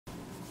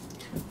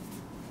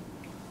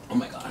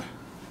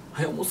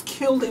I almost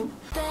killed him.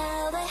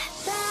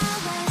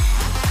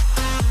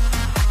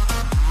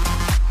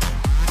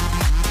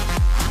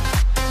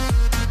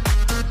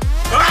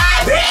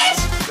 Ah, bitch!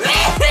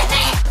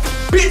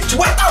 Bitch,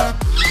 what the?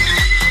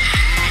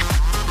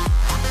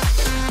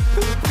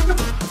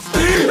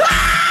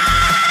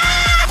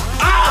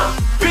 Ah,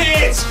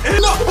 bitch!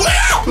 No!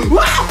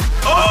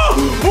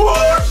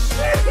 Oh,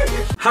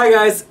 shit! Hi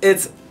guys,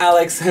 it's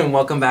Alex and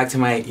welcome back to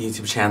my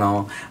YouTube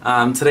channel.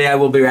 Today I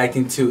will be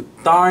reacting to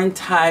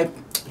TharnType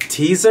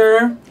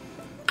teaser.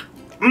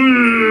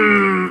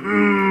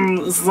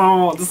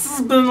 So this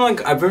has been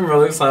like, I've been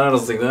really excited to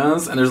see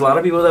this, and there's a lot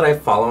of people that I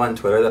follow on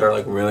Twitter that are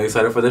like really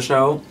excited for the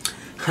show.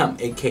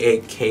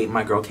 AKA Kate,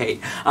 my girl Kate.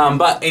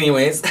 But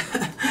anyways,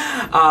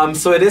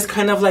 so it is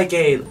kind of like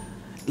it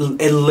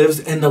lives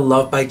in the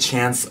Love by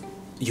Chance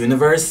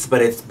universe,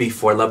 but it's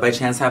before Love by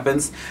Chance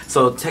happens.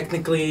 So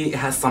technically it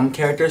has some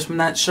characters from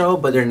that show,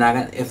 but they're not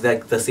gonna, if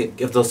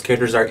those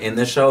characters are in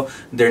the show,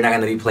 they're not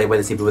gonna be played by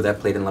the same people that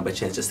played in Love by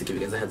Chance, just to give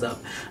you guys a heads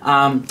up.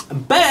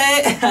 But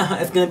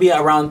it's gonna be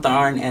around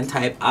Tharn and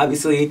Type,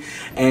 obviously,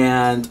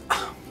 and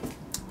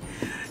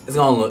it's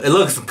gonna look, it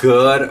looks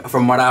good.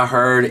 From what I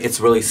heard, it's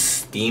really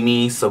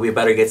steamy, so we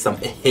better get some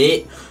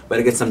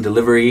better get some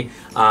delivery.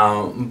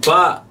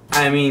 But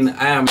I mean,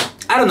 I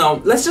don't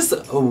know, let's just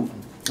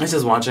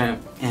watch it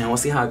and we'll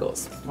see how it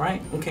goes.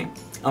 Alright? Okay.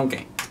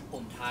 Okay.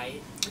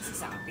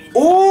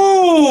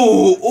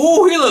 Ooh!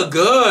 Ooh, he look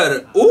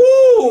good!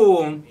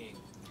 Ooh!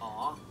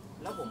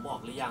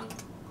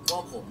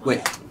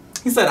 Wait.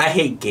 He said, I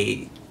hate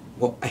gay.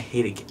 Well, I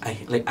hate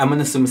it. Like, I'm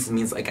gonna assume this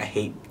means like I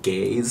hate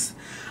gays.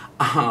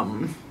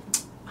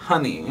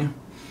 Honey.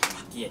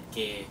 This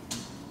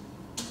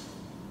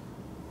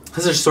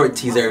is a short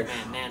teaser.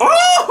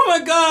 Oh my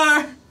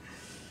god!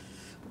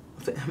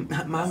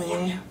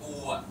 Mommy.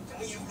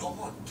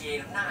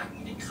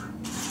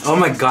 Oh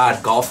my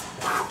god, golf.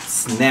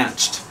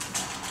 Snatched.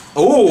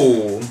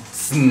 Oh,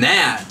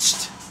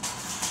 snatched.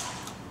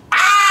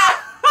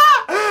 Ah!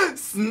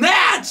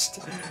 Snatched!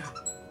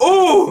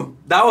 Oh,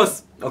 that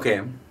was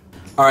okay.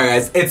 Alright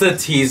guys, it's a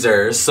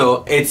teaser,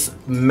 so it's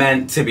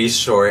meant to be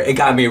short. It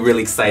got me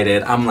really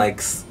excited. I'm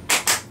like,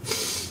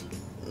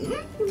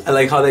 I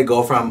like how they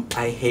go from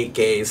I hate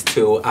gays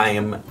to I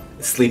am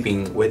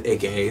sleeping with a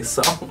gay,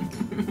 so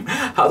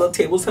how the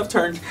tables have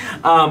turned.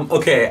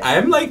 Okay,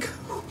 I'm like,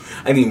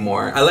 I need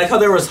more. I like how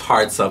there was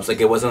hard subs,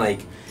 like it wasn't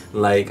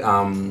like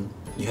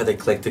you had to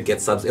click to get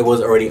subs. It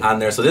was already on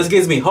there, so this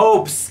gives me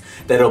hopes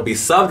that it'll be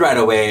subbed right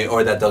away,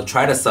 or that they'll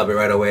try to sub it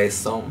right away.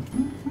 So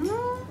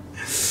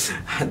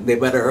they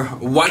better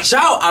watch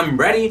out. I'm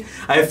ready.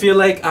 I feel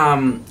like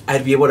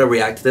I'd be able to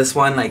react to this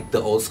one like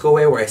the old school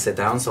way where I sit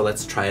down, so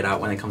let's try it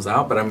out when it comes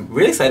out. But I'm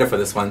really excited for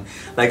this one.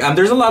 Like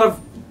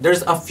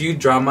there's a few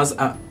dramas,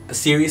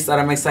 series that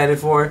I'm excited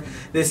for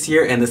this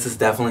year, and this is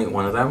definitely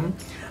one of them.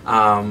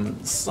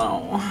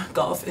 So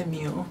golf and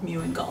Mew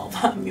and golf,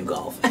 Mew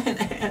golf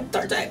and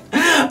TharnType.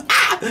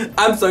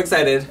 I'm so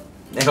excited.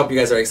 I hope you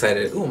guys are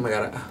excited. Oh my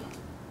god,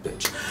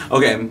 bitch.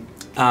 Okay,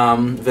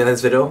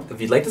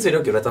 if you like this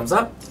video, give it a thumbs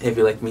up. If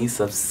you like me,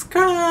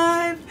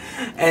 subscribe,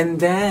 and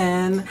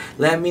then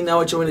let me know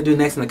what you want to do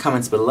next in the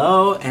comments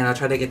below, and I'll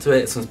try to get to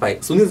it as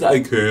soon as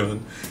I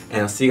can.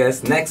 And I'll see you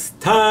guys next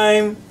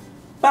time.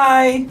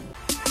 Bye!